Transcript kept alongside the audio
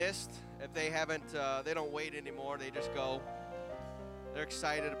if they haven't, they don't wait anymore. They just go. They're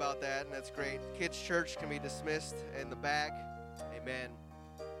excited about that, and that's great. Kids' church can be dismissed in the back. Amen.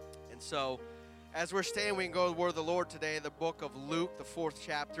 And so, as we're standing, we can go to the Word of the Lord today, the book of Luke, the 4th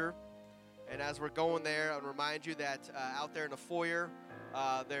chapter. And as we're going there, I'll remind you that out there in the foyer,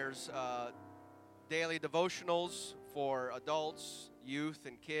 there's daily devotionals for adults, youth,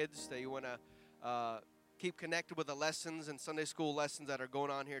 and kids that you want to keep connected with the lessons and Sunday school lessons that are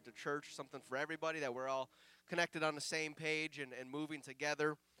going on here at the church. Something for everybody, that we're all connected on the same page and moving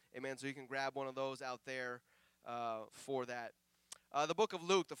together. Amen. So you can grab one of those out there for that. The book of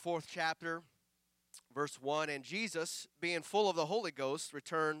Luke, the 4th chapter, verse 1. And Jesus, being full of the Holy Ghost,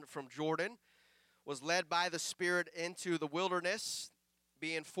 returned from Jordan, was led by the Spirit into the wilderness,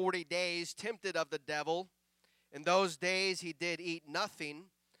 being 40 days tempted of the devil. In those days he did eat nothing.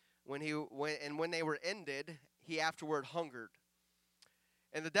 When they were ended, he afterward hungered.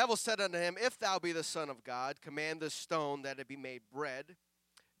 And the devil said unto him, If thou be the Son of God, command this stone that it be made bread.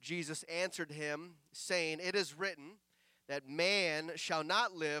 Jesus answered him, saying, It is written, that man shall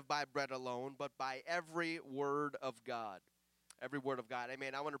not live by bread alone, but by every word of God. Every word of God.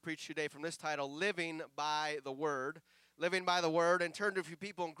 Amen. I want to preach today from this title, Living by the Word. Living by the Word. And turn to a few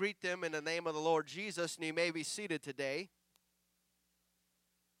people and greet them in the name of the Lord Jesus. And you may be seated today.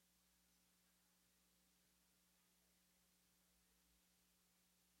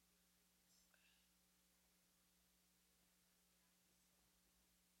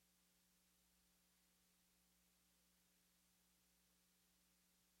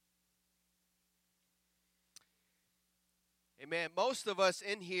 Amen. Most of us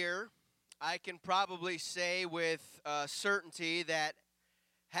in here, I can probably say with certainty that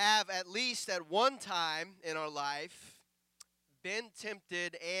have at least at one time in our life been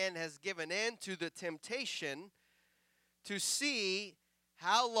tempted and has given in to the temptation to see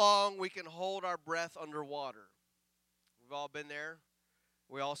how long we can hold our breath underwater. We've all been there.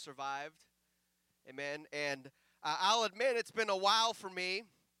 We all survived. Amen. And I'll admit it's been a while for me.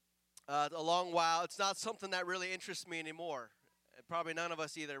 A long while. It's not something that really interests me anymore. Probably none of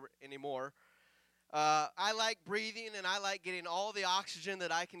us either anymore. I like breathing, and I like getting all the oxygen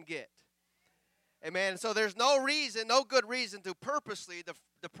that I can get. Amen. So there's no good reason to purposely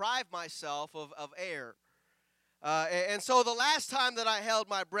deprive myself of air. And so the last time that I held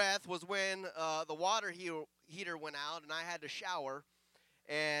my breath was when the water heater went out, and I had to shower.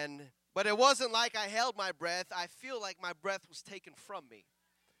 But it wasn't like I held my breath. I feel like my breath was taken from me.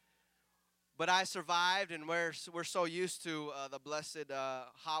 But I survived, and we're so used to the blessed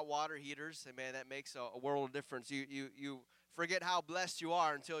hot water heaters. And man, that makes a world of difference. You forget how blessed you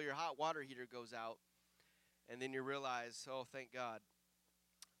are until your hot water heater goes out, and then you realize, oh, thank God.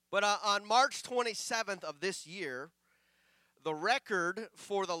 But on March 27th of this year, the record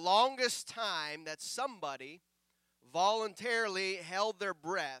for the longest time that somebody voluntarily held their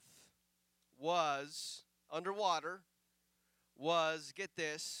breath was underwater was, get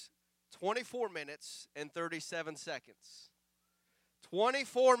this, 24 minutes and 37 seconds.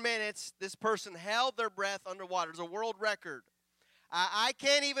 24 minutes, this person held their breath underwater. It's a world record. I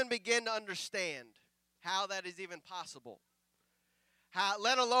can't even begin to understand how that is even possible.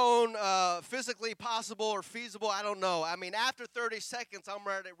 Let alone physically possible or feasible, I don't know. I mean, after 30 seconds, I'm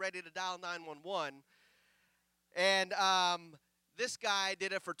ready to dial 911. And this guy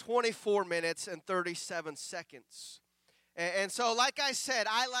did it for 24 minutes and 37 seconds. And so, like I said,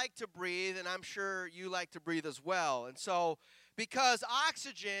 I like to breathe, and I'm sure you like to breathe as well. And so, because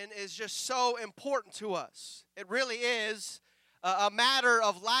oxygen is just so important to us, it really is a matter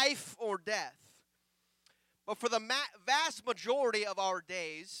of life or death. But for the vast majority of our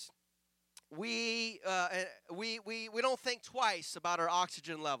days, we don't think twice about our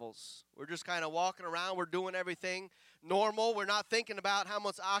oxygen levels. We're just kind of walking around. We're doing everything normal. We're not thinking about how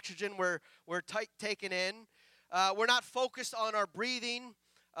much oxygen we're taking in. We're not focused on our breathing,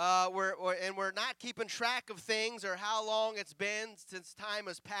 and we're not keeping track of things or how long it's been since time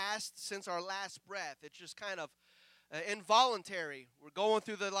has passed since our last breath. It's just kind of involuntary. We're going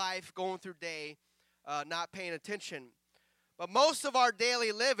through the life, going through day, not paying attention. But most of our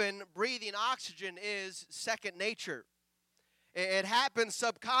daily living, breathing oxygen is second nature. It happens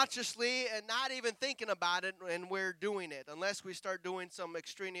subconsciously and not even thinking about it, and we're doing it unless we start doing some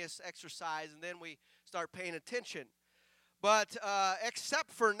extraneous exercise, and then we start paying attention. But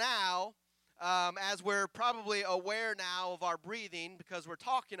except for now, as we're probably aware now of our breathing because we're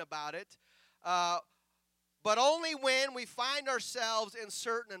talking about it, but only when we find ourselves in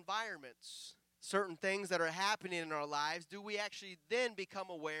certain environments, certain things that are happening in our lives, do we actually then become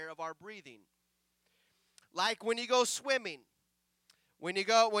aware of our breathing. Like when you go swimming. When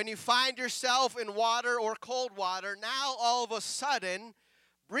you find yourself in water or cold water, now all of a sudden,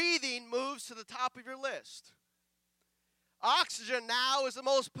 breathing moves to the top of your list. Oxygen now is the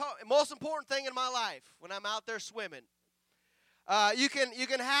most important thing in my life when I'm out there swimming. You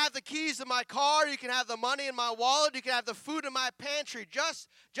can have the keys to my car, you can have the money in my wallet, you can have the food in my pantry.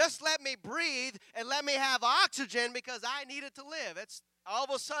 Just let me breathe and let me have oxygen because I need it to live. It's all of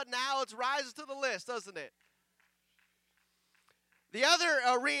a sudden now it rises to the list, doesn't it? The other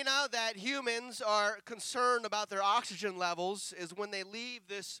arena that humans are concerned about their oxygen levels is when they leave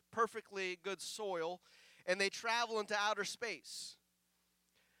this perfectly good soil and they travel into outer space.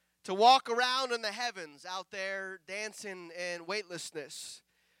 To walk around in the heavens out there dancing in weightlessness.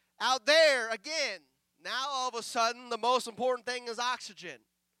 Out there, again, now all of a sudden the most important thing is oxygen.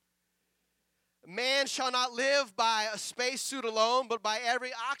 Man shall not live by a spacesuit alone, but by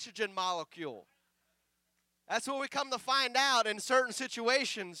every oxygen molecule. That's what we come to find out in certain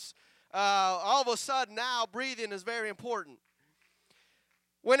situations. All of a sudden now breathing is very important.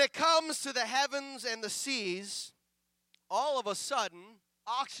 When it comes to the heavens and the seas, all of a sudden,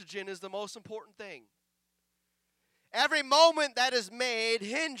 oxygen is the most important thing. Every moment that is made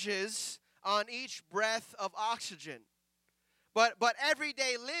hinges on each breath of oxygen. But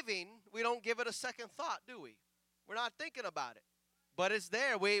everyday living, we don't give it a second thought, do we? We're not thinking about it. But it's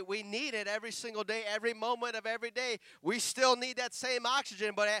there. We need it every single day, every moment of every day. We still need that same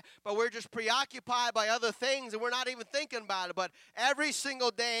oxygen, but we're just preoccupied by other things, and we're not even thinking about it. But every single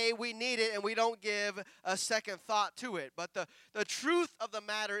day we need it, and we don't give a second thought to it. But the truth of the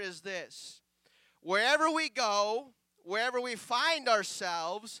matter is this. Wherever we go, wherever we find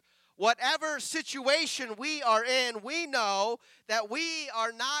ourselves, whatever situation we are in, we know that we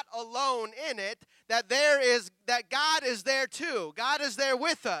are not alone in it, that God is there too. God is there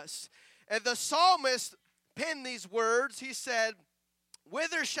with us. And the psalmist penned these words. He said,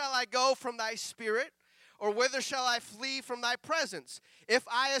 "Whither shall I go from thy spirit? Or whither shall I flee from thy presence? If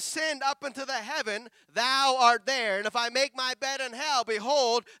I ascend up into the heaven, thou art there. And if I make my bed in hell,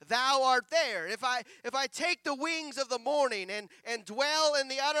 behold, thou art there. If I take the wings of the morning and dwell in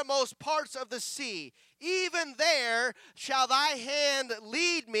the uttermost parts of the sea, even there shall thy hand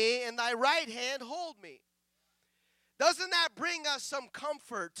lead me, and thy right hand hold me." Doesn't that bring us some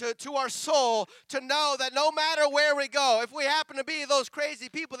comfort to our soul to know that no matter where we go, if we happen to be those crazy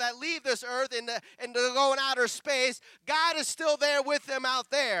people that leave this earth and go in outer space, God is still there with them out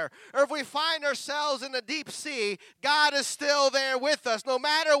there. Or if we find ourselves in the deep sea, God is still there with us. No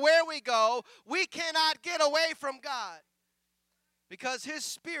matter where we go, we cannot get away from God because His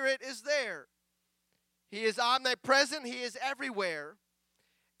Spirit is there. He is omnipresent. He is everywhere.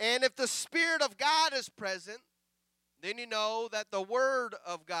 And if the Spirit of God is present, then you know that the Word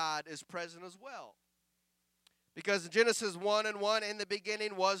of God is present as well. Because in Genesis 1:1, in the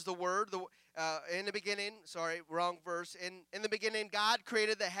beginning was the Word. In the beginning, wrong verse. In the beginning, God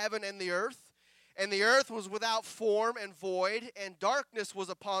created the heaven and the earth. And the earth was without form and void, and darkness was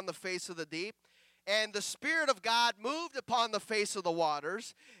upon the face of the deep. And the Spirit of God moved upon the face of the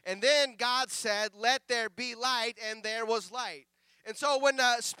waters. And then God said, "Let there be light," and there was light. And so when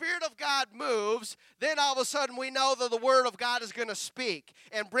the Spirit of God moves, then all of a sudden we know that the Word of God is going to speak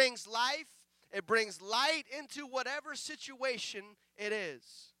and brings life. It brings light into whatever situation it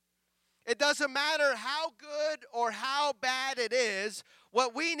is. It doesn't matter how good or how bad it is.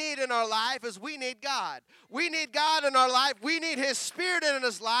 What we need in our life is we need God. We need God in our life. We need His Spirit in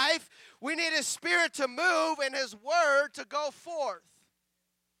His life. We need His Spirit to move and His Word to go forth.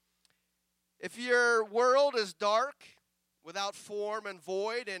 If your world is dark, without form and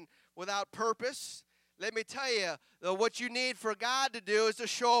void and without purpose, let me tell you, what you need for God to do is to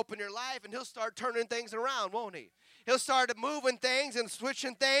show up in your life, and He'll start turning things around, won't He? He'll start moving things and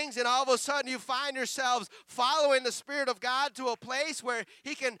switching things, and all of a sudden you find yourselves following the Spirit of God to a place where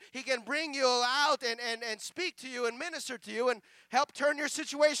He can bring you out and speak to you and minister to you and help turn your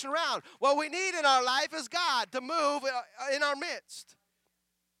situation around. What we need in our life is God to move in our midst.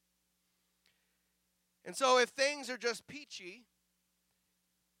 And so if things are just peachy,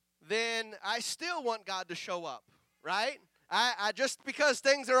 then I still want God to show up, right? I just because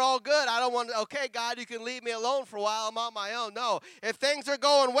things are all good, I don't want to, okay, God, you can leave me alone for a while. I'm on my own. No. If things are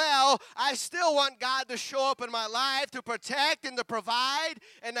going well, I still want God to show up in my life to protect and to provide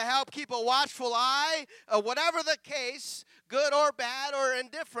and to help keep a watchful eye. Whatever the case, good or bad or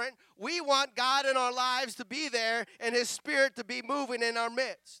indifferent, we want God in our lives to be there and His Spirit to be moving in our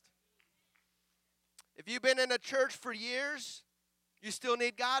midst. If you've been in a church for years, you still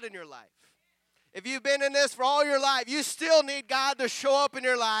need God in your life. If you've been in this for all your life, you still need God to show up in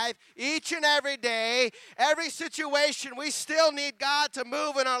your life each and every day, every situation. We still need God to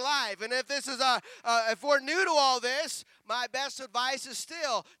move in our life. And if this is if we're new to all this, my best advice is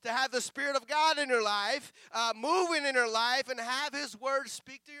still to have the Spirit of God in your life, moving in your life, and have His Word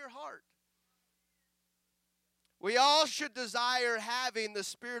speak to your heart. We all should desire having the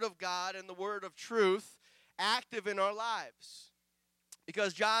Spirit of God and the Word of truth active in our lives.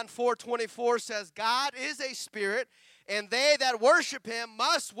 Because John 4:24 says, God is a spirit, and they that worship Him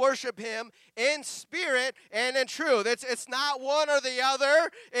must worship Him in spirit and in truth. It's not one or the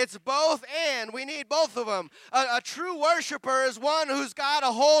other. It's both and. We need both of them. A true worshiper is one who's got a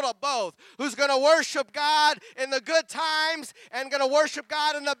hold of both, who's going to worship God in the good times and going to worship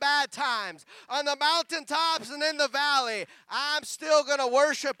God in the bad times. On the mountaintops and in the valley, I'm still going to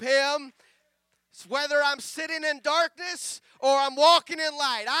worship Him. Whether I'm sitting in darkness or I'm walking in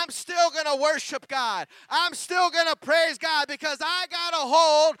light, I'm still going to worship God. I'm still going to praise God because I got a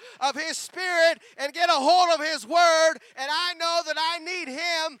hold of His Spirit and get a hold of His Word, and I know that I need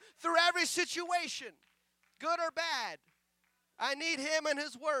Him through every situation, good or bad. I need Him and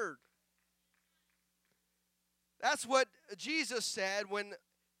His Word. That's what Jesus said when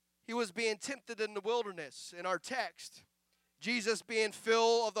He was being tempted in the wilderness in our text. Jesus, being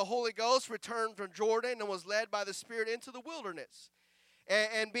filled of the Holy Ghost, returned from Jordan and was led by the Spirit into the wilderness.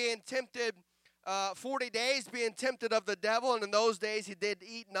 And being tempted 40 days, being tempted of the devil. And in those days he did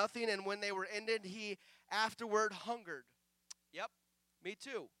eat nothing. And when they were ended, he afterward hungered. Yep, me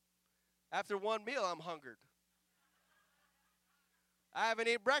too. After one meal, I'm hungered. I haven't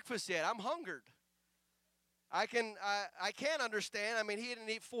eaten breakfast yet. I'm hungered. I can't understand. I mean, he didn't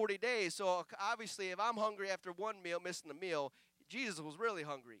eat 40 days, so obviously if I'm hungry after one meal, missing a meal, Jesus was really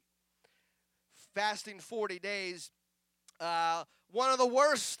hungry. Fasting 40 days, one of the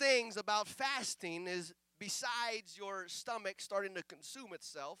worst things about fasting is, besides your stomach starting to consume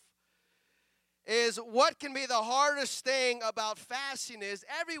itself, is what can be the hardest thing about fasting is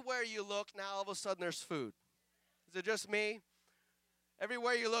everywhere you look, now all of a sudden there's food. Is it just me?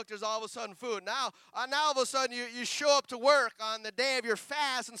 Everywhere you look, there's all of a sudden food. Now all of a sudden, you show up to work on the day of your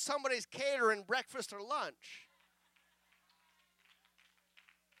fast, and somebody's catering breakfast or lunch.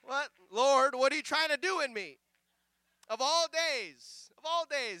 What? Lord, what are you trying to do in me? Of all days,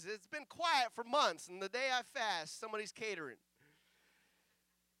 it's been quiet for months, and the day I fast, somebody's catering.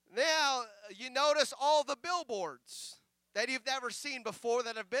 Now, you notice all the billboards that you've never seen before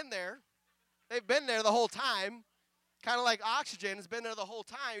that have been there. They've been there the whole time. Kind of like oxygen, it's been there the whole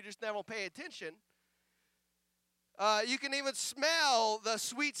time. You just never pay attention. You can even smell the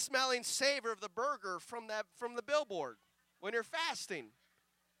sweet-smelling savor of the burger from the billboard when you're fasting.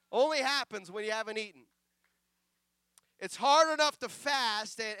 Only happens when you haven't eaten. It's hard enough to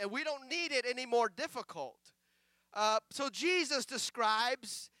fast, and we don't need it any more difficult. So Jesus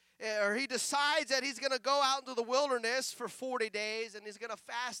describes, or he decides that he's going to go out into the wilderness for 40 days, and he's going to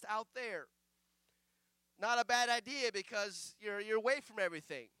fast out there. Not a bad idea because you're away from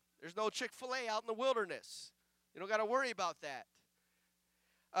everything. There's no Chick-fil-A out in the wilderness. You don't got to worry about that.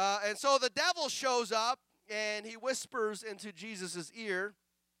 And so the devil shows up, and he whispers into Jesus' ear.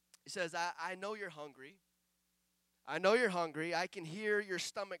 He says, I know you're hungry. I know you're hungry. I can hear your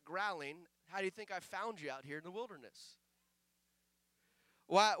stomach growling. How do you think I found you out here in the wilderness?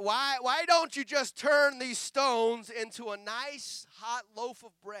 Why don't you just turn these stones into a nice hot loaf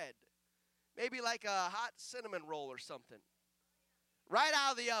of bread? Maybe like a hot cinnamon roll or something. Right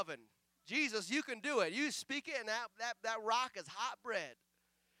out of the oven. Jesus, you can do it. You speak it, and that rock is hot bread.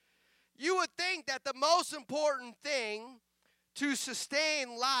 You would think that the most important thing to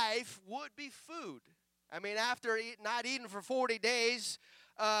sustain life would be food. I mean, after not eating for 40 days,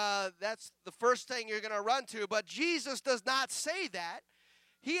 that's the first thing you're going to run to. But Jesus does not say that.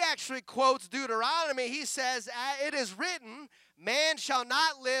 He actually quotes Deuteronomy. He says, it is written, man shall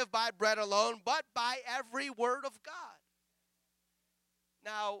not live by bread alone, but by every word of God.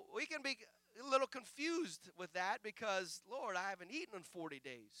 Now, we can be a little confused with that because, Lord, I haven't eaten in 40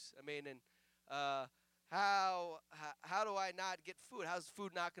 days. I mean, and how do I not get food? How's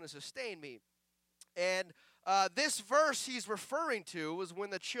food not going to sustain me? And this verse he's referring to was when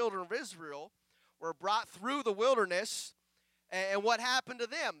the children of Israel were brought through the wilderness. And what happened to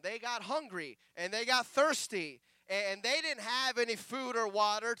them? They got hungry, and they got thirsty, and they didn't have any food or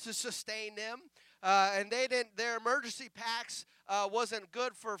water to sustain them, and their emergency packs wasn't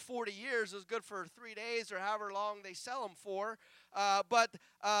good for 40 years. It was good for 3 days or however long they sell them for. But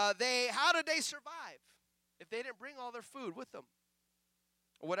how did they survive if they didn't bring all their food with them?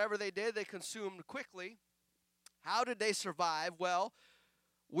 Whatever they did, they consumed quickly. How did they survive? Well,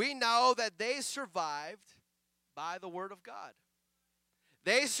 we know that they survived by the word of God.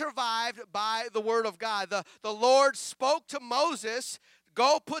 They survived by the word of God. The Lord spoke to Moses,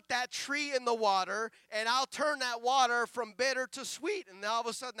 go put that tree in the water, and I'll turn that water from bitter to sweet. And all of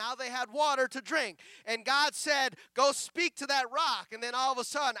a sudden, now they had water to drink. And God said, go speak to that rock. And then all of a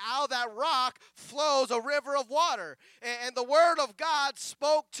sudden, out of that rock flows a river of water. And the word of God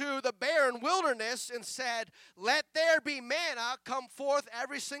spoke to the barren wilderness and said, let there be manna come forth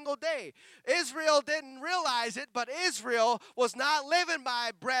every single day. Israel didn't realize it, but Israel was not living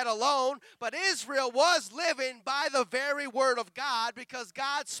by bread alone, but Israel was living by the very word of God, because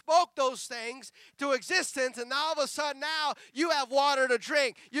God spoke those things to existence, and all of a sudden now you have water to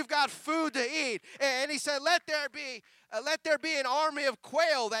drink. You've got food to eat. And he said, let there be an army of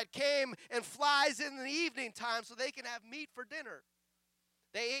quail that came and flies in the evening time so they can have meat for dinner.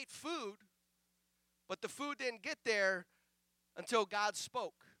 They ate food, but the food didn't get there until God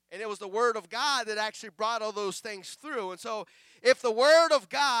spoke. And it was the word of God that actually brought all those things through. And so if the word of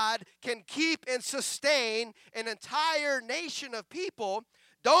God can keep and sustain an entire nation of people,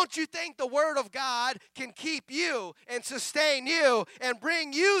 don't you think the word of God can keep you and sustain you and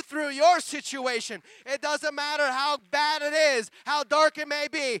bring you through your situation? It doesn't matter how bad it is, how dark it may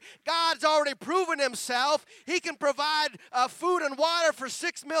be. God's already proven himself. He can provide food and water for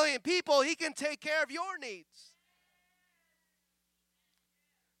 6 million people. He can take care of your needs.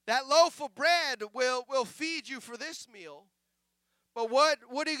 That loaf of bread will feed you for this meal, but what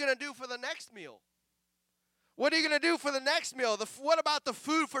are you going to do for the next meal? What are you going to do for the next meal? What about the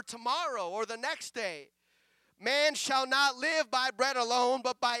food for tomorrow or the next day? Man shall not live by bread alone,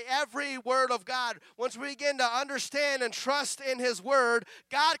 but by every word of God. Once we begin to understand and trust in his word,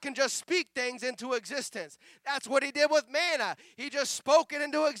 God can just speak things into existence. That's what he did with manna. He just spoke it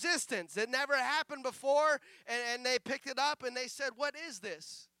into existence. It never happened before, and they picked it up and they said, what is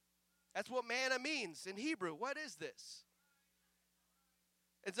this? That's what manna means in Hebrew. What is this?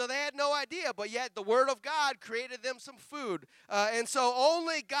 And so they had no idea, but yet the word of God created them some food. And so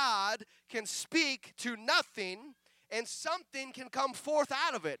only God can speak to nothing, and something can come forth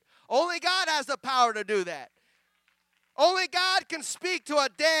out of it. Only God has the power to do that. Only God can speak to a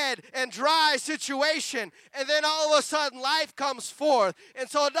dead and dry situation, and then all of a sudden life comes forth. And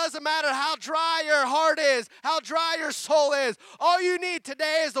so it doesn't matter how dry your heart is, how dry your soul is. All you need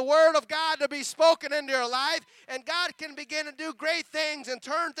today is the word of God to be spoken into your life, and God can begin to do great things and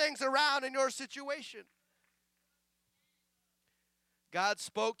turn things around in your situation. God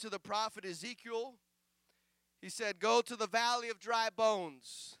spoke to the prophet Ezekiel. He said, go to the valley of dry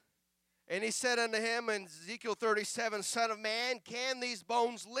bones. And he said unto him in Ezekiel 37, Son of man, can these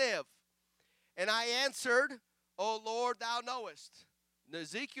bones live? And I answered, O Lord, thou knowest. And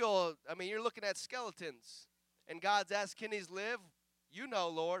Ezekiel, you're looking at skeletons. And God's asked, can these live? You know,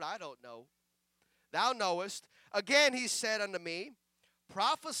 Lord, I don't know. Thou knowest. Again he said unto me,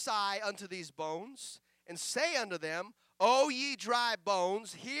 prophesy unto these bones, and say unto them, O ye dry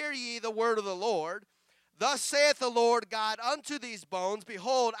bones, hear ye the word of the Lord. Thus saith the Lord God unto these bones,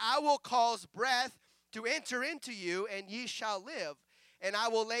 behold, I will cause breath to enter into you, and ye shall live. And I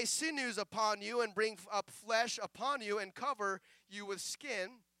will lay sinews upon you, and bring up flesh upon you, and cover you with skin,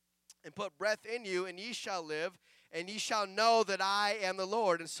 and put breath in you, and ye shall live, and ye shall know that I am the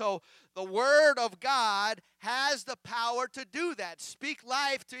Lord. And so the word of God has the power to do that. Speak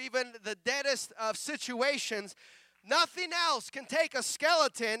life to even the deadest of situations. Nothing else can take a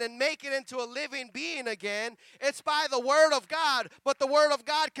skeleton and make it into a living being again. It's by the word of God. But the word of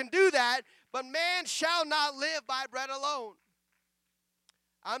God can do that. But man shall not live by bread alone.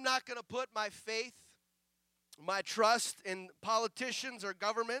 I'm not going to put my faith, my trust in politicians or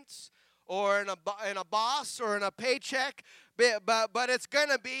governments or in a boss or in a paycheck. But it's going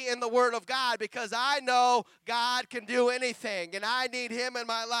to be in the word of God, because I know God can do anything, and I need him in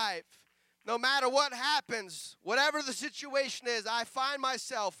my life. No matter what happens, whatever the situation is I find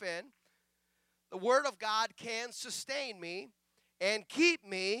myself in, the word of God can sustain me and keep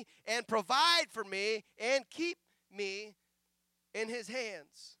me and provide for me and keep me in his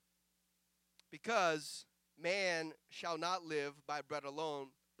hands. Because man shall not live by bread alone,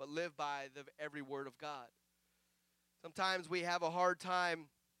 but live by every word of God. Sometimes we have a hard time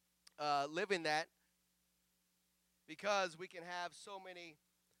living that, because we can have so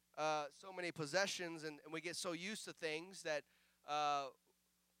many possessions, and we get so used to things that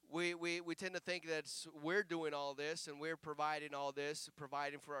we tend to think that we're doing all this and we're providing all this,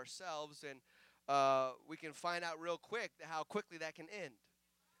 providing for ourselves, and we can find out real quick how quickly that can end.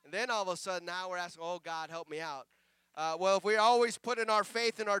 And then all of a sudden now we're asking, oh, God, help me out. Well, if we're always putting our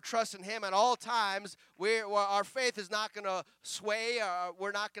faith and our trust in Him at all times, our faith is not going to sway.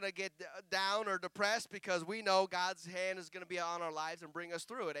 We're not going to get down or depressed because we know God's hand is going to be on our lives and bring us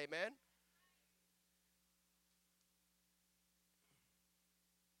through it. Amen?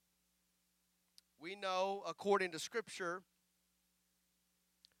 We know, according to Scripture,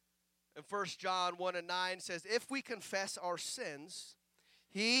 in 1 John 1:9 says, if we confess our sins,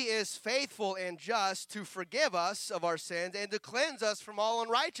 He is faithful and just to forgive us of our sins and to cleanse us from all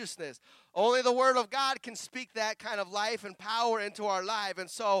unrighteousness. Only the Word of God can speak that kind of life and power into our life. And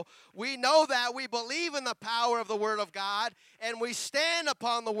so we know that we believe in the power of the Word of God, and we stand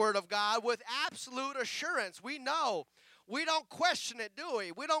upon the Word of God with absolute assurance. We know. We don't question it, do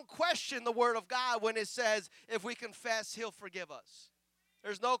we? We don't question the Word of God when it says if we confess, He'll forgive us.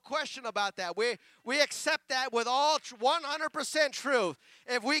 There's no question about that. We accept that with all 100% truth.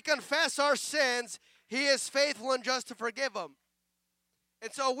 If we confess our sins, He is faithful and just to forgive them.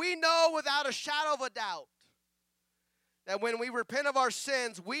 And so we know without a shadow of a doubt that when we repent of our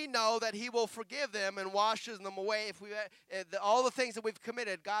sins, we know that He will forgive them and wash them away. All the things that we've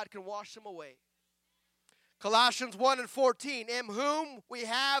committed, God can wash them away. Colossians 1:14, in whom we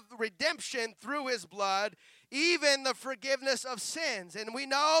have redemption through His blood, even the forgiveness of sins. And we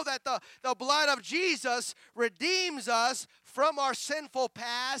know that the blood of Jesus redeems us from our sinful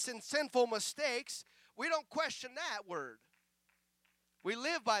past and sinful mistakes. We don't question that word. We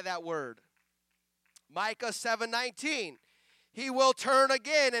live by that word. Micah 7:19, He will turn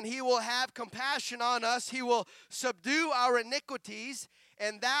again and He will have compassion on us. He will subdue our iniquities,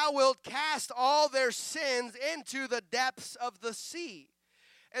 and Thou wilt cast all their sins into the depths of the sea.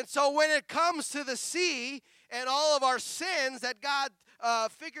 And so when it comes to the sea and all of our sins that God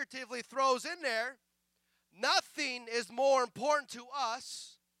figuratively throws in there, nothing is more important to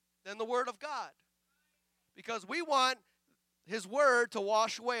us than the Word of God. Because we want His Word to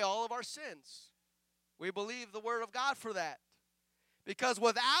wash away all of our sins. We believe the Word of God for that. Because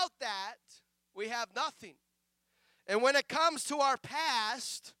without that, we have nothing. And when it comes to our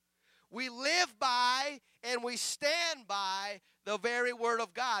past, we live by and we stand by the very Word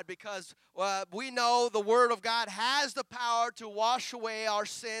of God, because we know the Word of God has the power to wash away our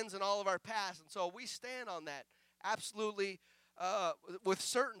sins and all of our past. And so we stand on that absolutely with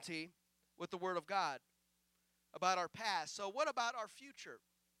certainty with the Word of God about our past. So what about our future?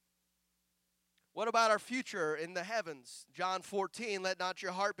 What about our future in the heavens? John 14, let not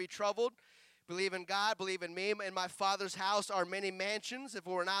your heart be troubled. Believe in God, believe in me. In my Father's house are many mansions. If it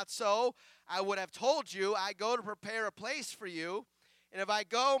were not so, I would have told you, I go to prepare a place for you. And if I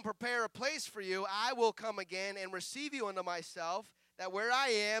go and prepare a place for you, I will come again and receive you unto myself, that where I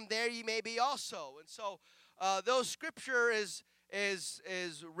am, there ye may be also. And so those scripture is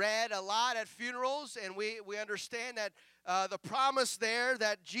read a lot at funerals, and we understand that the promise there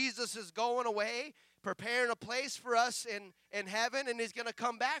that Jesus is going away, preparing a place for us in heaven, and He's going to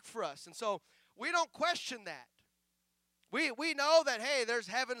come back for us. And so we don't question that. We know that, hey, there's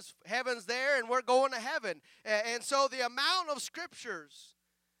heavens there, and we're going to heaven. And so the amount of scriptures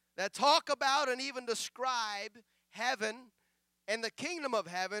that talk about and even describe heaven and the kingdom of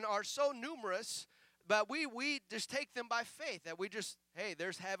heaven are so numerous, but we just take them by faith, that we just, hey,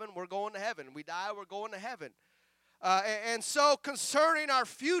 there's heaven, we're going to heaven. We die, we're going to heaven. And so concerning our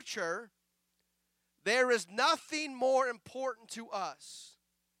future, there is nothing more important to us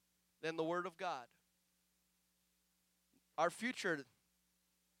than the Word of God. Our future,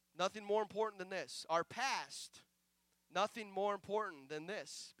 nothing more important than this. Our past, nothing more important than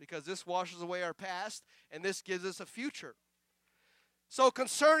this, because this washes away our past and this gives us a future. So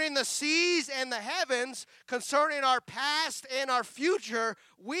concerning the seas and the heavens, concerning our past and our future,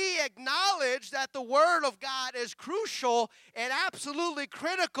 we acknowledge that the Word of God is crucial and absolutely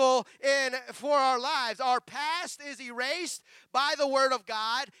critical for our lives. Our past is erased by the Word of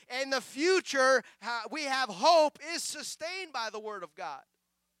God, and the future, we have hope, is sustained by the Word of God.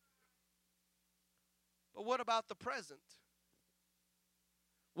 But what about the present?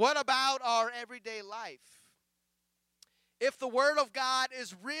 What about our everyday life? If the Word of God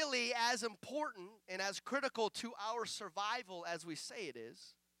is really as important and as critical to our survival as we say it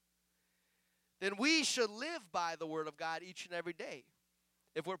is, then we should live by the Word of God each and every day.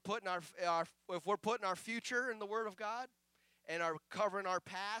 If we're putting our future in the Word of God and are covering our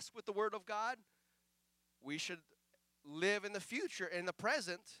past with the Word of God, we should live in the future, in the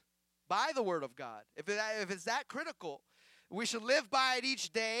present, by the Word of God. If it's that critical, We should live by it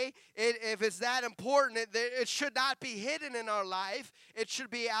each day. If it's that important, it should not be hidden in our life. It should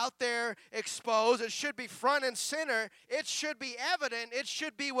be out there exposed. It should be front and center. It should be evident. It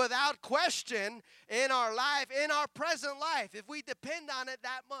should be without question in our life, in our present life, if we depend on it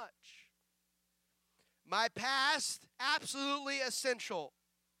that much. My past, absolutely essential.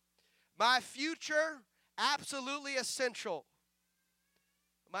 My future, absolutely essential.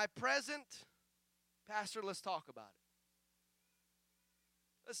 My present, Pastor, let's talk about it.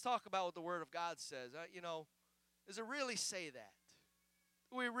 Let's talk about what the Word of God says. Does it really say that?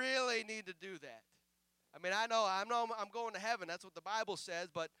 Do we really need to do that? I mean, I know I'm going to heaven. That's what the Bible says.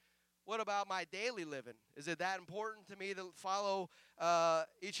 But what about my daily living? Is it that important to me to follow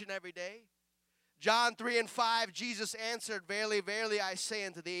each and every day? John 3:5, Jesus answered, Verily, verily, I say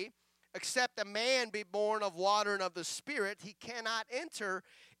unto thee, except a man be born of water and of the Spirit, he cannot enter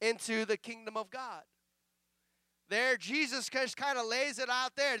into the kingdom of God. There, Jesus just kind of lays it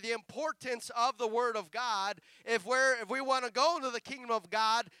out there, the importance of the Word of God. If we want to go into the kingdom of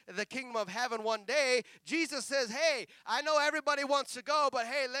God, the kingdom of heaven one day, Jesus says, hey, I know everybody wants to go, but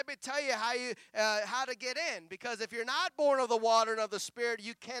hey, let me tell you how to get in. Because if you're not born of the water and of the Spirit,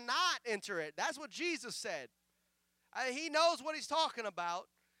 you cannot enter it. That's what Jesus said. He knows what he's talking about.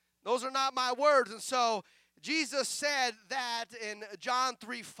 Those are not my words. And so Jesus said that in John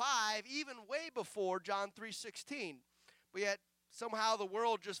 3:5, even way before John 3:16. But yet somehow the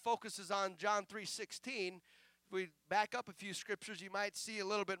world just focuses on John 3:16. If we back up a few scriptures, you might see a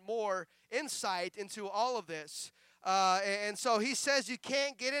little bit more insight into all of this. And so he says you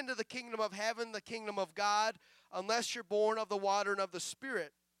can't get into the kingdom of heaven, the kingdom of God, unless you're born of the water and of the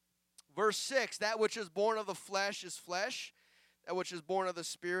Spirit. Verse 6, that which is born of the flesh is flesh. That which is born of the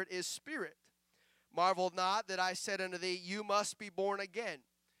Spirit is spirit. Marvel not that I said unto thee, you must be born again.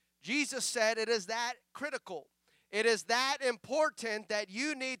 Jesus said it is that critical. It is that important that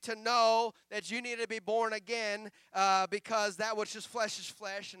you need to know that you need to be born again because that which is flesh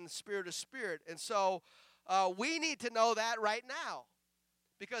and spirit is spirit. And so we need to know that right now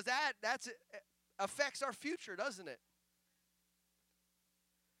because that affects our future, doesn't it?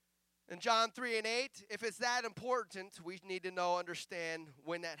 In John 3:8, if it's that important, we need to understand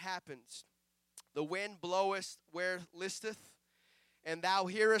when that happens. The wind bloweth where it listeth, and thou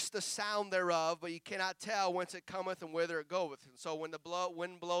hearest the sound thereof, but you cannot tell whence it cometh and whither it goeth. And so when the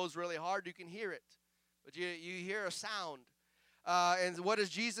wind blows really hard, you can hear it, but you hear a sound. And what does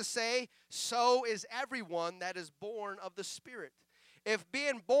Jesus say? So is everyone that is born of the Spirit. If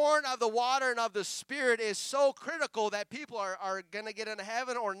being born of the water and of the Spirit is so critical that people are going to get into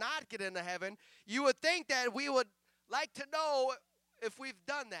heaven or not get into heaven, you would think that we would like to know if we've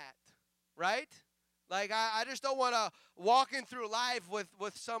done that, right? Like I just don't want to walk in through life with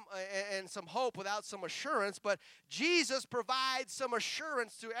some hope without some assurance. But Jesus provides some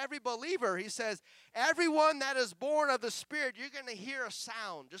assurance to every believer. He says, everyone that is born of the Spirit, you're going to hear a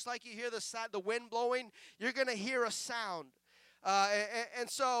sound. Just like you hear the wind blowing, you're going to hear a sound. And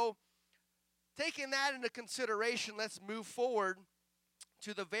so, taking that into consideration, let's move forward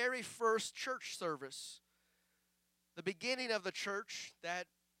to the very first church service. The beginning of the church, that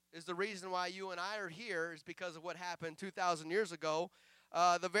is the reason why you and I are here, is because of what happened 2,000 years ago.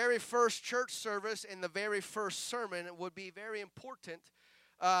 The very first church service and the very first sermon would be very important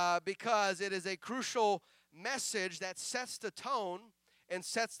because it is a crucial message that sets the tone and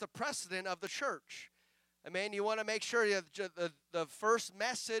sets the precedent of the church. Amen. You want to make sure the first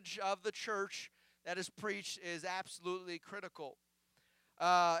message of the church that is preached is absolutely critical.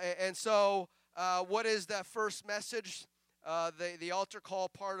 And so what is that first message? The altar call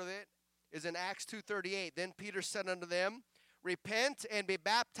part of it is in Acts 2:38. Then Peter said unto them, repent and be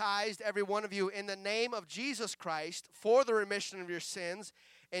baptized, every one of you, in the name of Jesus Christ for the remission of your sins,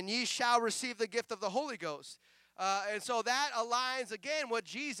 and ye shall receive the gift of the Holy Ghost. And so that aligns again with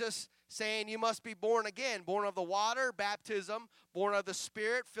Jesus saying you must be born again, born of the water, baptism, born of the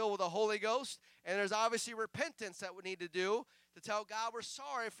Spirit, filled with the Holy Ghost. And there's obviously repentance that we need to do to tell God we're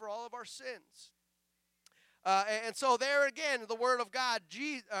sorry for all of our sins. And so there again, the Word of God,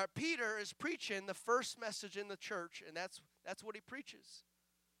 Peter is preaching the first message in the church, and that's what he preaches.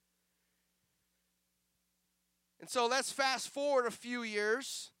 And so let's fast forward a few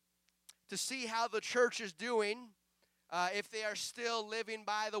years to see how the church is doing. If they are still living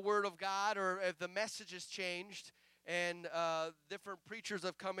by the Word of God, or if the message has changed and different preachers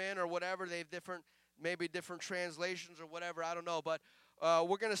have come in or whatever, they've maybe different translations or whatever, I don't know. But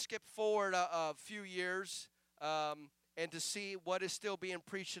we're going to skip forward a few years and to see what is still being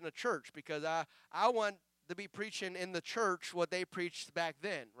preached in the church, because I want to be preaching in the church what they preached back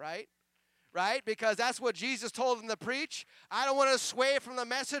then, right? right? Because that's what Jesus told them to preach. I don't want to sway from the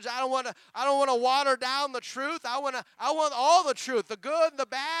message. I don't want to water down the truth. I want all the truth, the good and the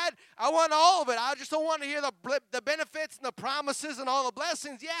bad. I want all of it. I just don't want to hear the benefits and the promises and all the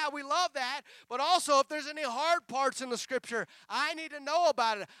blessings. Yeah, we love that. But also, if there's any hard parts in the scripture, I need to know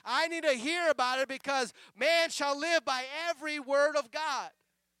about it. I need to hear about it, because man shall live by every word of God.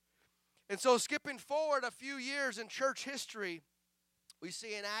 And so skipping forward a few years in church history, we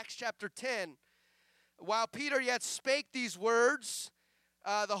see in Acts chapter 10, while Peter yet spake these words,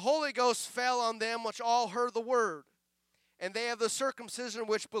 the Holy Ghost fell on them which all heard the word. And they of the circumcision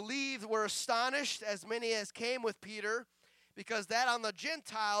which believed were astonished, as many as came with Peter, because that on the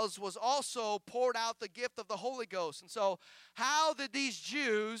Gentiles was also poured out the gift of the Holy Ghost. And so how did these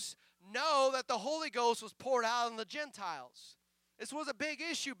Jews know that the Holy Ghost was poured out on the Gentiles? This was a big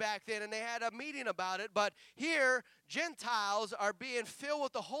issue back then, and they had a meeting about it. But here, Gentiles are being filled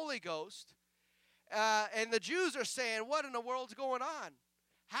with the Holy Ghost. And the Jews are saying, what in the world's going on?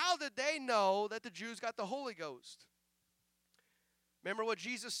 How did they know that the Jews got the Holy Ghost? Remember what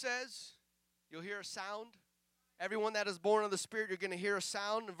Jesus says? You'll hear a sound. Everyone that is born of the Spirit, you're going to hear a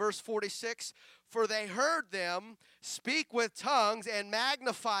sound. In verse 46, for they heard them speak with tongues and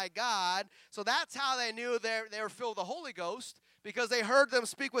magnify God. So that's how they knew they were filled with the Holy Ghost, because they heard them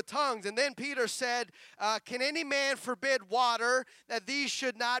speak with tongues. And then Peter said, can any man forbid water, that these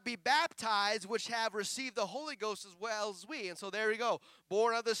should not be baptized, which have received the Holy Ghost as well as we? And so there we go.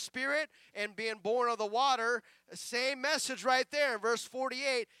 Born of the Spirit and being born of the water. Same message right there. In verse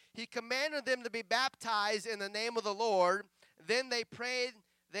 48, he commanded them to be baptized in the name of the Lord. Then they prayed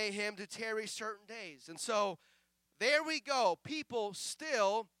him to tarry certain days. And so there we go. People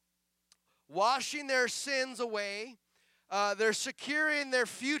still washing their sins away. They're securing their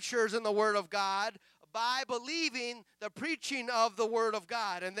futures in the Word of God by believing the preaching of the Word of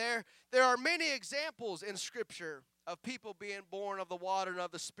God. And there are many examples in Scripture of people being born of the water and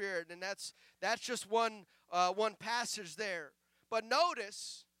of the Spirit. And that's just one passage there. But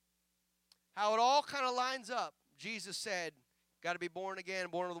notice how it all kind of lines up. Jesus said, got to be born again,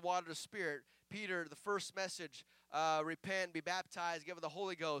 born of the water and the Spirit. Peter, the first message, repent, be baptized, give the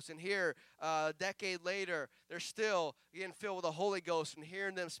Holy Ghost. And here, a decade later, they're still getting filled with the Holy Ghost and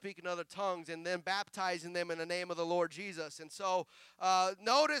hearing them speak in other tongues and then baptizing them in the name of the Lord Jesus. And so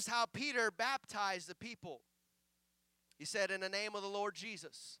notice how Peter baptized the people. He said, in the name of the Lord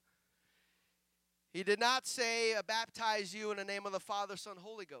Jesus. He did not say, baptize you in the name of the Father, Son,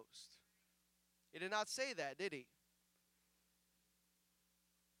 Holy Ghost. He did not say that, did he?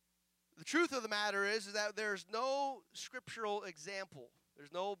 The truth of the matter is that there's no scriptural example.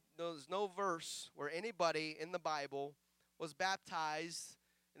 There's no verse where anybody in the Bible was baptized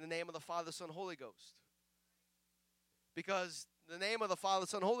in the name of the Father, Son, Holy Ghost. Because the name of the Father,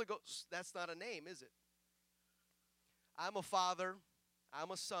 Son, Holy Ghost, that's not a name, is it? I'm a father.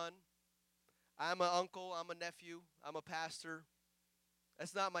 I'm a son. I'm an uncle. I'm a nephew. I'm a pastor.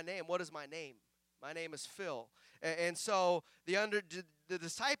 That's not my name. What is my name? My name is Phil. And so the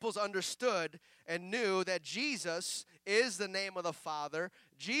disciples understood and knew that Jesus is the name of the Father,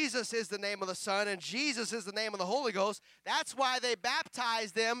 Jesus is the name of the Son, and Jesus is the name of the Holy Ghost. That's why they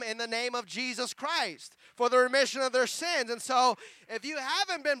baptized them in the name of Jesus Christ for the remission of their sins. And so if you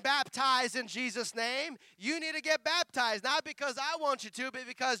haven't been baptized in Jesus' name, you need to get baptized. Not because I want you to, but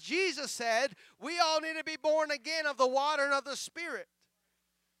because Jesus said we all need to be born again of the water and of the Spirit.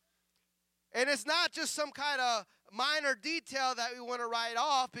 And it's not just some kind of minor detail that we want to write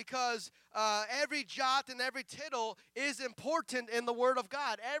off, because every jot and every tittle is important in the Word of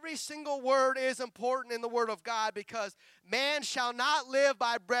God. Every single word is important in the Word of God, because man shall not live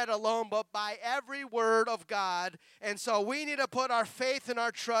by bread alone, but by every word of God. And so we need to put our faith and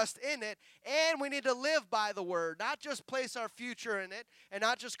our trust in it, and we need to live by the Word, not just place our future in it and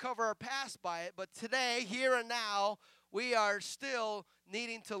not just cover our past by it, but today, here and now, we are still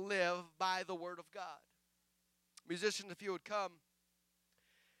needing to live by the Word of God. Musicians, if you would come.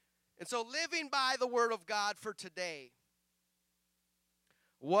 And so living by the Word of God for today.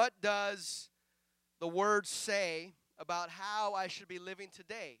 What does the Word say about how I should be living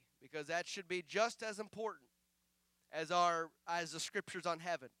today? Because that should be just as important as the Scriptures on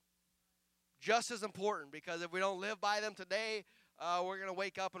heaven. Just as important, because if we don't live by them today, we're going to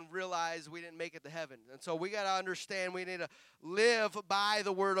wake up and realize we didn't make it to heaven. And so we got to understand we need to live by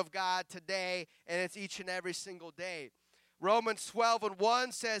the Word of God today, and it's each and every single day. Romans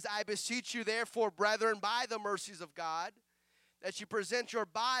 12:1 says, I beseech you therefore, brethren, by the mercies of God, that you present your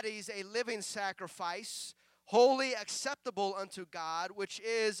bodies a living sacrifice, wholly acceptable unto God, which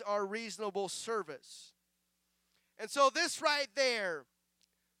is our reasonable service. And so this right there,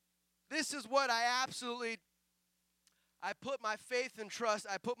 this is what I put my faith and trust,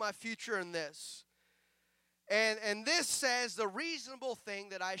 I put my future in this. And this says the reasonable thing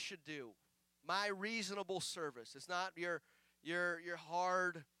that I should do, my reasonable service. It's not your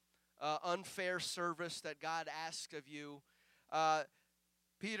hard, unfair service that God asks of you.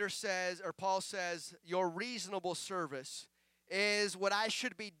 Paul says, your reasonable service is what I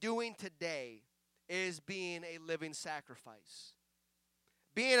should be doing today is being a living sacrifice.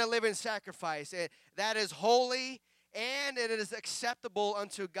 Being a living sacrifice. That is holy and it is acceptable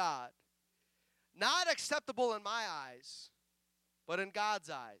unto God. Not acceptable in my eyes, but in God's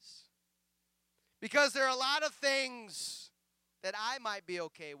eyes. Because there are a lot of things that I might be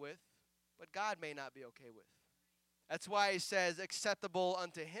okay with, but God may not be okay with. That's why he says acceptable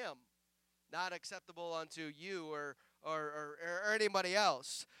unto him, not acceptable unto you or anybody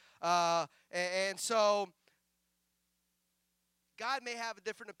else. And so God may have a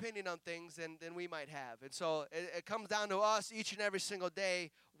different opinion on things than we might have. And so it comes down to us each and every single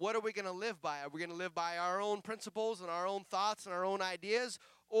day. What are we going to live by? Are we going to live by our own principles and our own thoughts and our own ideas?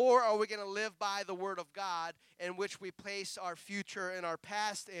 Or are we going to live by the Word of God in which we place our future and our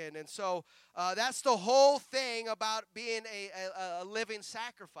past in? And so that's the whole thing about being a living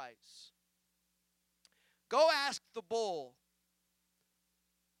sacrifice. Go ask the bull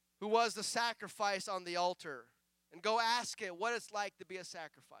who was the sacrifice on the altar. And go ask it what it's like to be a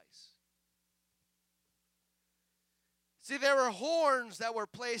sacrifice. See, there were horns that were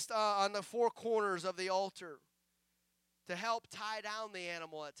placed on the four corners of the altar to help tie down the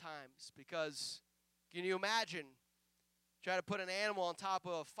animal at times. Because, can you imagine, try to put an animal on top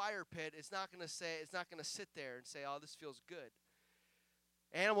of a fire pit, it's not going to sit there and say, oh, this feels good.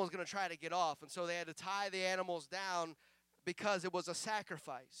 Animal's going to try to get off. And so they had to tie the animals down because it was a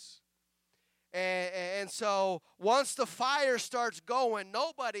sacrifice. And so once the fire starts going,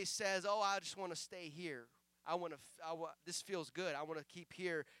 nobody says, oh, I just want to stay here. This feels good. I want to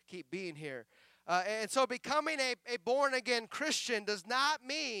keep being here. And so becoming a born-again Christian does not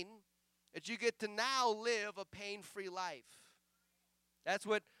mean that you get to now live a pain-free life. That's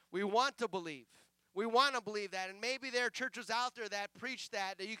what we want to believe. We want to believe that. And maybe there are churches out there that preach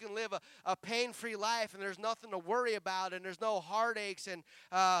that you can live a pain-free life and there's nothing to worry about and there's no heartaches and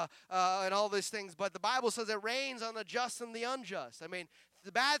all these things. But the Bible says it rains on the just and the unjust. I mean,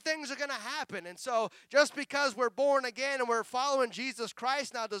 the bad things are going to happen. And so just because we're born again and we're following Jesus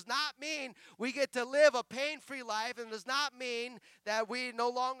Christ now does not mean we get to live a pain-free life and does not mean that we no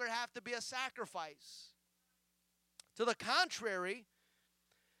longer have to be a sacrifice. To the contrary,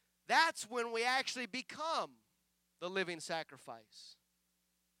 that's when we actually become the living sacrifice.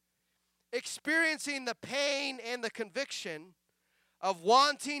 Experiencing the pain and the conviction of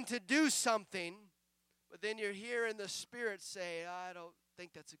wanting to do something, but then you're hearing the Spirit say, I don't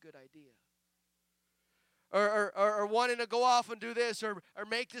think that's a good idea. Or wanting to go off and do this or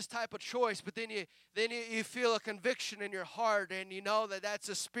make this type of choice, but then you feel a conviction in your heart and you know that that's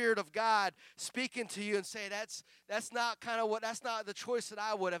the Spirit of God speaking to you and say that's not the choice that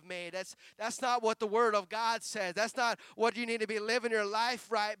I would have made. That's not what the Word of God says. That's not what you need to be living your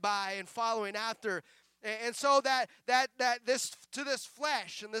life right by and following after. And so that this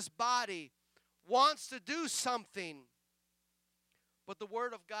flesh and this body wants to do something, but the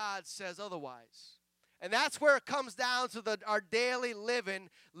Word of God says otherwise. And that's where it comes down to our daily living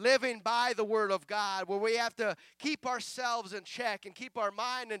by the Word of God, where we have to keep ourselves in check and keep our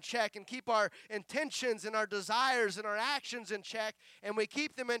mind in check and keep our intentions and our desires and our actions in check, and we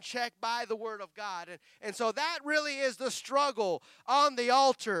keep them in check by the Word of God. And so that really is the struggle on the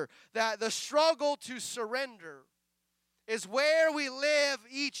altar, that the struggle to surrender is where we live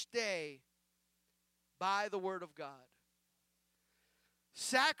each day by the Word of God.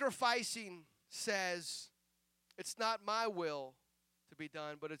 Sacrificing says, it's not my will to be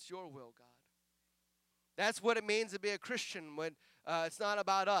done, but it's your will, God. That's what it means to be a Christian, when it's not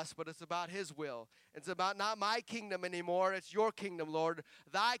about us, but it's about His will. It's about not my kingdom anymore, it's your kingdom, Lord.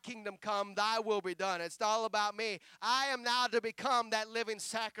 Thy kingdom come, thy will be done. It's all about me. I am now to become that living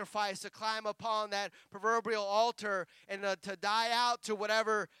sacrifice, to climb upon that proverbial altar and to die out to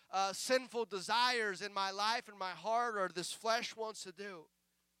whatever sinful desires in my life and my heart or this flesh wants to do.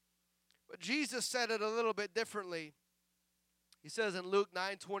 But Jesus said it a little bit differently. He says in Luke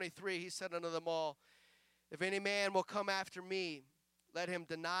 9:23, He said unto them all, if any man will come after me, let him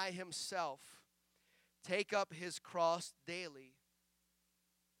deny himself, take up his cross daily,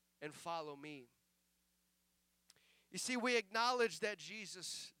 and follow me. You see, we acknowledge that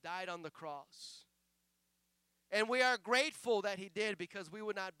Jesus died on the cross. And we are grateful that He did, because we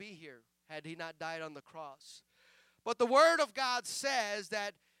would not be here had He not died on the cross. But the Word of God says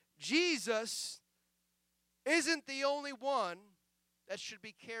that Jesus isn't the only one that should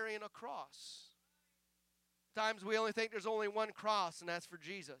be carrying a cross. Sometimes we only think there's only one cross, and that's for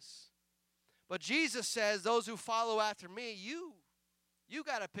Jesus. But Jesus says, those who follow after me, you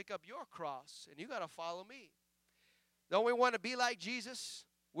got to pick up your cross, and you got to follow me. Don't we want to be like Jesus?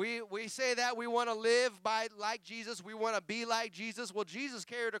 We say that we want to live like Jesus. We want to be like Jesus. Well, Jesus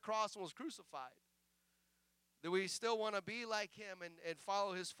carried a cross and was crucified. Do we still want to be like him and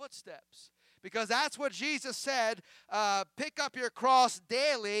follow his footsteps? Because that's what Jesus said, pick up your cross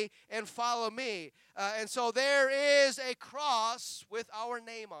daily and follow me. And so there is a cross with our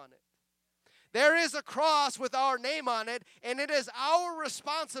name on it. There is a cross with our name on it, and it is our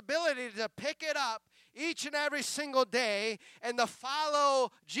responsibility to pick it up each and every single day and to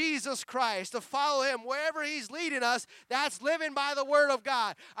follow Jesus Christ, to follow him wherever he's leading us. That's living by the word of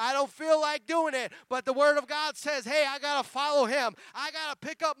God. I don't feel like doing it, but the word of God says, hey, I got to follow him. I got to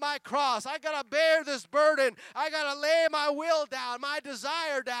pick up my cross. I got to bear this burden. I got to lay my will down, my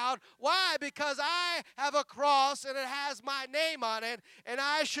desire down. Why? Because I have a cross and it has my name on it, and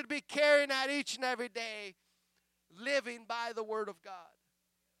I should be carrying that each and every day, living by the word of God.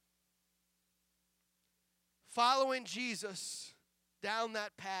 Following Jesus down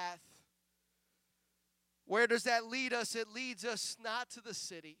that path. Where does that lead us? It leads us not to the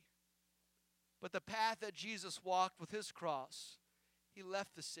city, but the path that Jesus walked with his cross. He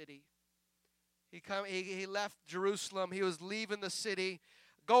left the city. He left Jerusalem. He was leaving the city,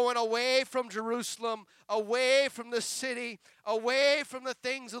 going away from Jerusalem, away from the city, away from the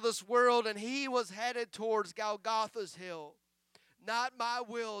things of this world, and he was headed towards Golgotha's hill. Not my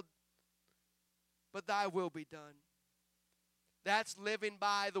will, but thy will be done. That's living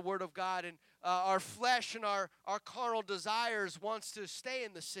by the word of God. And our flesh and our carnal desires wants to stay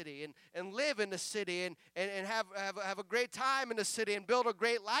in the city and live in the city and have a great time in the city and build a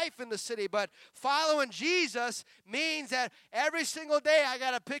great life in the city. But following Jesus means that every single day I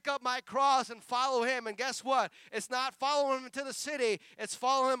got to pick up my cross and follow him. And guess what? It's not following him to the city. It's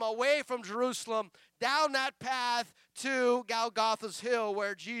following him away from Jerusalem, down that path to Golgotha's hill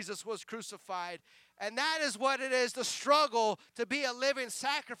where Jesus was crucified. And that is what it is to struggle to be a living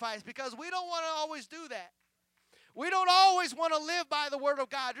sacrifice, because we don't want to always do that. We don't always want to live by the word of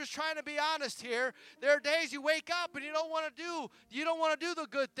God. Just trying to be honest here. There are days you wake up and you don't want to do the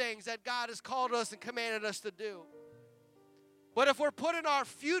good things that God has called us and commanded us to do. But if we're putting our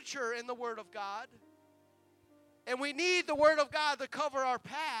future in the word of God, and we need the word of God to cover our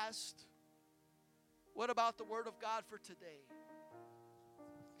past, what about the word of God for today?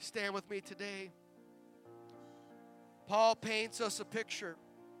 Stand with me today. Paul paints us a picture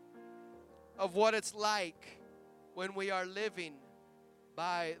of what it's like when we are living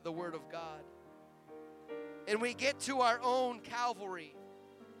by the word of God. And we get to our own Calvary.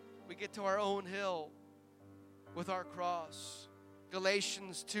 We get to our own hill with our cross.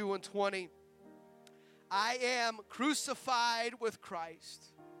 Galatians 2:20. I am crucified with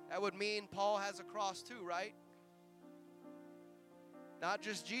Christ. That would mean Paul has a cross too, right? Not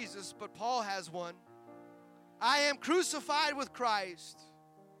just Jesus, but Paul has one. I am crucified with Christ.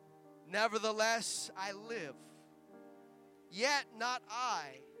 Nevertheless, I live. Yet not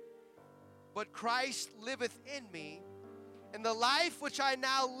I, but Christ liveth in me. And the life which I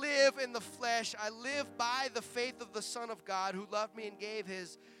now live in the flesh, I live by the faith of the Son of God, who loved me and gave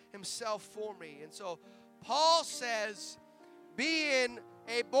himself for me. And so Paul says, being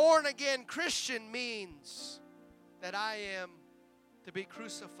a born-again Christian means that I am to be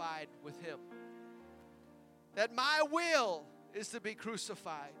crucified with him. That my will is to be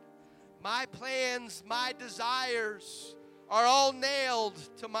crucified. My plans, my desires are all nailed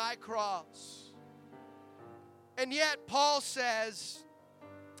to my cross. And yet Paul says,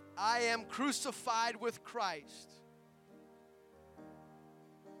 I am crucified with Christ.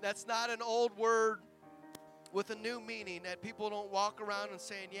 That's not an old word with a new meaning that people don't walk around and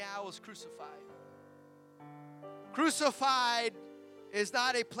saying, yeah, I was crucified. Crucified is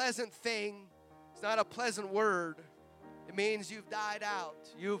not a pleasant thing. It's not a pleasant word. It means you've died out.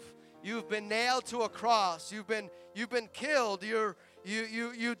 You've been nailed to a cross. You've been killed.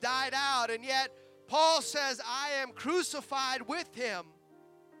 You died out. And yet Paul says, I am crucified with him.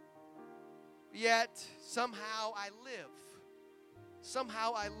 Yet somehow I live.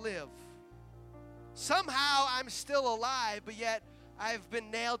 Somehow I live. Somehow I'm still alive, but yet I've been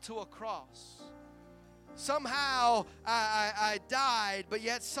nailed to a cross. Somehow I died, but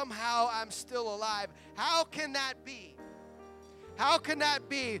yet somehow I'm still alive. How can that be? How can that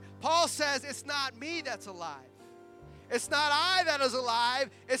be? Paul says it's not me that's alive. It's not I that is alive.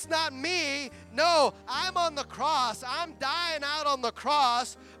 It's not me. No, I'm on the cross. I'm dying out on the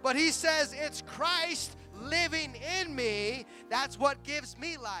cross, But he says it's Christ living in me. That's what gives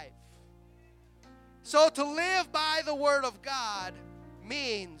me life. So to live by the word of God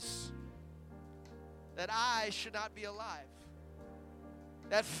means that I should not be alive.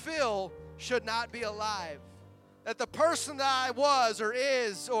 That Phil should not be alive. That the person that I was or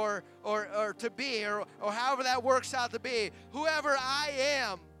is or to be or however that works out to be, whoever I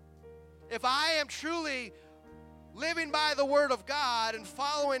am, if I am truly living by the word of God and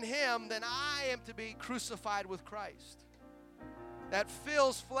following him, then I am to be crucified with Christ. That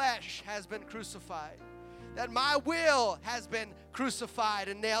Phil's flesh has been crucified. That my will has been crucified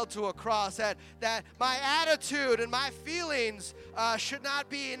and nailed to a cross. That my attitude and my feelings should not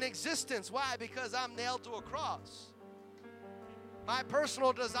be in existence. Why? Because I'm nailed to a cross. My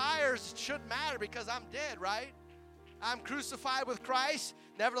personal desires shouldn't matter because I'm dead, right? I'm crucified with Christ.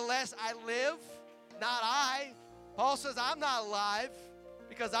 Nevertheless, I live, not I. Paul says I'm not alive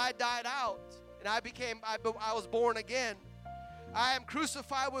because I died out and I was born again. I am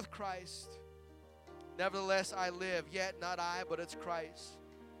crucified with Christ. Nevertheless, I live, yet not I, but it's Christ.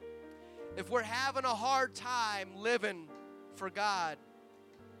 If we're having a hard time living for God,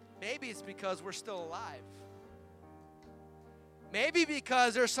 maybe it's because we're still alive. Maybe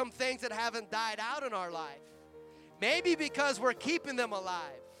because there's some things that haven't died out in our life. Maybe because we're keeping them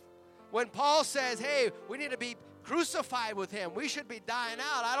alive. When Paul says, hey, we need to be crucified with him, we should be dying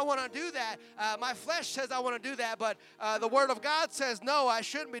out. I don't want to do that. My flesh says I want to do that, but the word of God says, no, I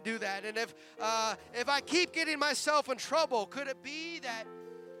shouldn't be do that. And if I keep getting myself in trouble, could it be that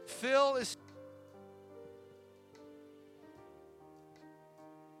Phil is...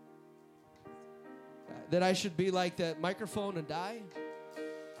 that I should be like that microphone and die?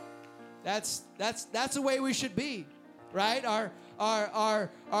 That's the way we should be, right? Our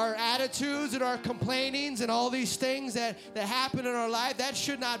attitudes and our complainings and all these things that happen in our life, that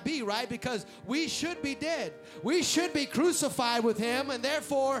should not be, right? Because we should be dead. We should be crucified with him, and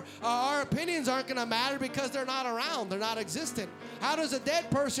therefore our opinions aren't going to matter because they're not around. They're not existent. How does a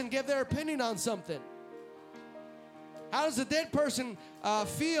dead person give their opinion on something? How does a dead person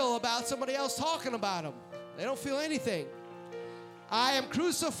feel about somebody else talking about them? They don't feel anything. I am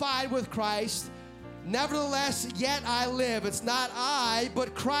crucified with Christ. Nevertheless, yet I live. It's not I,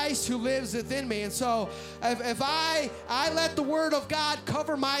 but Christ who lives within me. And so if I let the word of God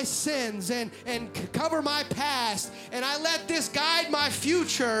cover my sins and cover my past, and I let this guide my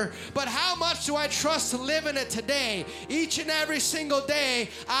future, but how much do I trust to live in it today? Each and every single day,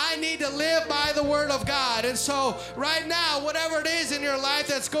 I need to live by the word of God. And so right now, whatever it is in your life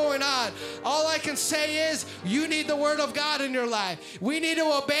that's going on, all I can say is you need the word of God in your life. We need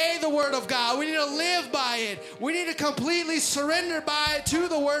to obey the word of God. We need to live by it. We need to completely surrender by it to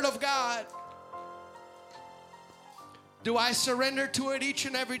the word of God. Do I surrender to it each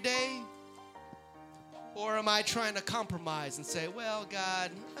and every day? Or am I trying to compromise and say, well,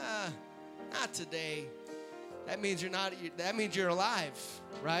 God, not today. That means you're alive,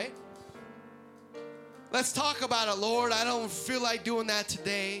 right? Let's talk about it, Lord. I don't feel like doing that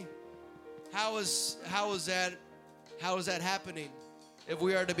today. How is that happening if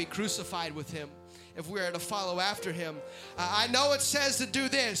we are to be crucified with him? If we are to follow after him. I know it says to do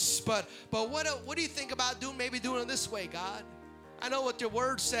this, but what do you think about doing it this way, God? I know what your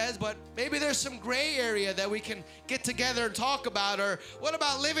word says, but maybe there's some gray area that we can get together and talk about. Or what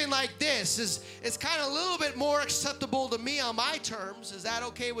about living like this? It's kind of a little bit more acceptable to me on my terms. Is that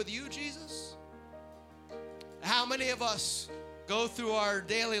okay with you, Jesus? How many of us go through our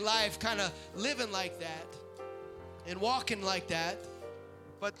daily life kind of living like that and walking like that,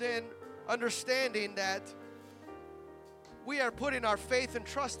 but then understanding that we are putting our faith and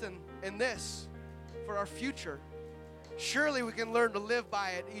trust in this for our future. Surely we can learn to live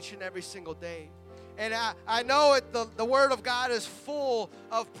by it each and every single day. And I know the Word of God is full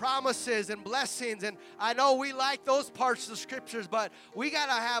of promises and blessings, and I know we like those parts of the Scriptures, but we got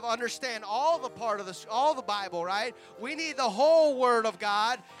to understand all the Bible, right? We need the whole Word of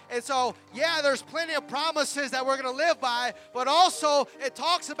God. And so, yeah, there's plenty of promises that we're going to live by, but also it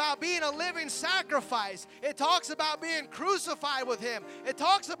talks about being a living sacrifice. It talks about being crucified with Him. It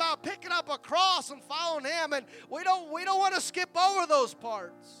talks about picking up a cross and following Him, and we don't want to skip over those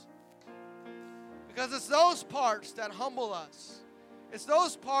parts. Because it's those parts that humble us. It's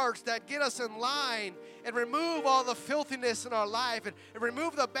those parts that get us in line and remove all the filthiness in our life and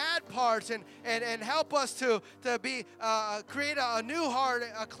remove the bad parts and help us to be create a new heart,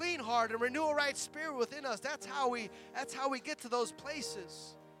 a clean heart, and renew a right spirit within us. That's how we get to those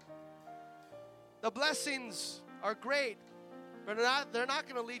places. The blessings are great, but they're not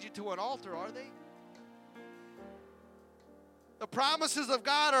going to lead you to an altar, are they? The promises of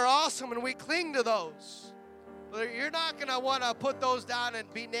God are awesome, and we cling to those. But you're not going to want to put those down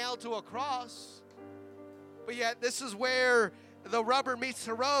and be nailed to a cross. But yet, this is where the rubber meets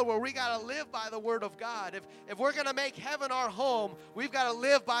the road, where we got to live by the Word of God. If we're going to make heaven our home, we've got to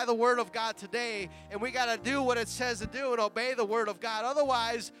live by the Word of God today, and we got to do what it says to do and obey the Word of God.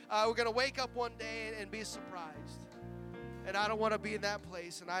 Otherwise, we're going to wake up one day and be surprised. And I don't want to be in that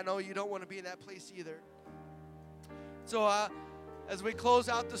place, and I know you don't want to be in that place either. So as we close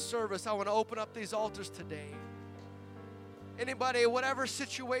out the service, I want to open up these altars today. Anybody, whatever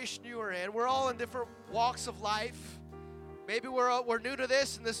situation you are in, we're all in different walks of life. Maybe we're new to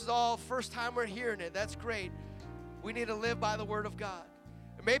this, and this is all first time we're hearing it. That's great. We need to live by the Word of God.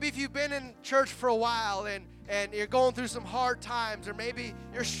 Or maybe if you've been in church for a while and you're going through some hard times, or maybe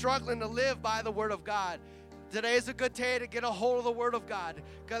you're struggling to live by the Word of God, today is a good day to get a hold of the Word of God.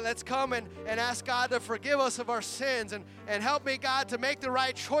 God, let's come and ask God to forgive us of our sins and help me, God, to make the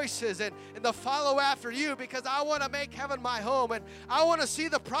right choices and to follow after you, because I want to make heaven my home, and I want to see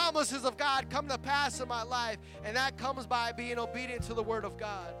the promises of God come to pass in my life, and that comes by being obedient to the Word of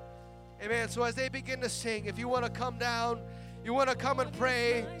God. Amen. So as they begin to sing, if you want to come down, you want to come and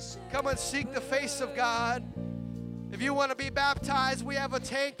pray, come and seek the face of God. If you want to be baptized, we have a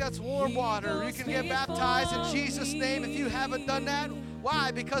tank that's warm water. You can get baptized in Jesus' name if you haven't done that.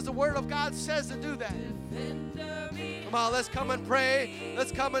 Why? Because the Word of God says to do that. Come on, let's come and pray.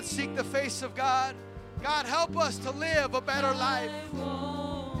 Let's come and seek the face of God. God, help us to live a better life.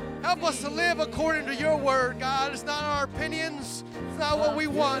 Help us to live according to your Word, God. It's not our opinions. It's not what we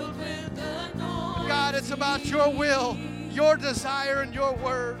want. God, it's about your will, your desire, and your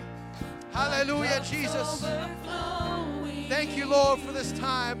Word. Hallelujah, Jesus. Thank you, Lord, for this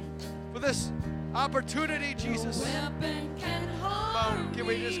time, for this opportunity, Jesus. Come on, can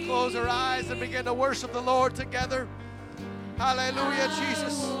we just close our eyes and begin to worship the Lord together? Hallelujah,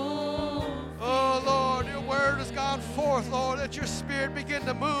 Jesus. Oh, Lord, your word has gone forth, Lord. Let your spirit begin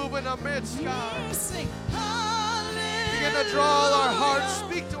to move in our midst, God. Begin to draw our hearts,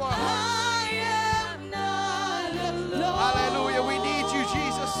 speak to our hearts. Hallelujah, we need you,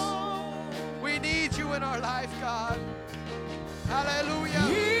 Jesus. We need you in our life, God. Hallelujah.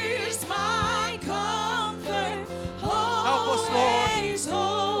 Here's my comfort. Help us, Lord.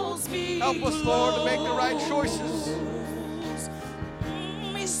 Help us, Lord, to make the right choices.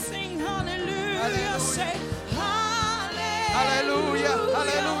 We sing hallelujah. Hallelujah. Say hallelujah. Hallelujah.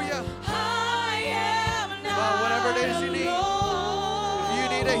 Hallelujah. I am not Whatever it is you need. alone. If you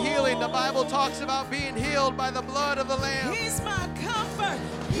need a healing, the Bible talks about being healed by the blood of the Lamb. He's my comfort.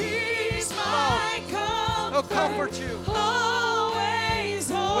 He's my comfort. He'll comfort you. Always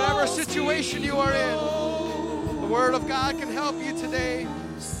Whatever situation you are in, the Word of God can help you today.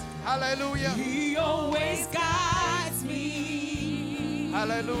 Hallelujah. He always guides me.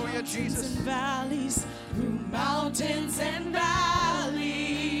 Hallelujah, Jesus. And valleys, through mountains and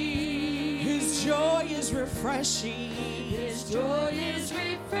valleys. His joy is refreshing. His joy is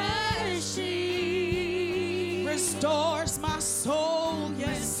refreshing. Restores my soul.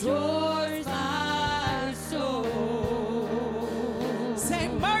 Yes, restores my soul. Say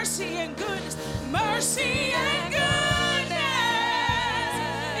mercy and goodness. Mercy and goodness.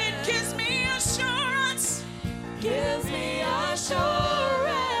 It gives me assurance. Gives me assurance.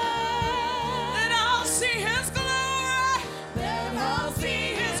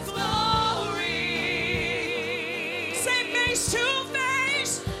 Face to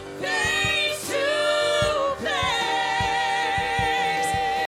face,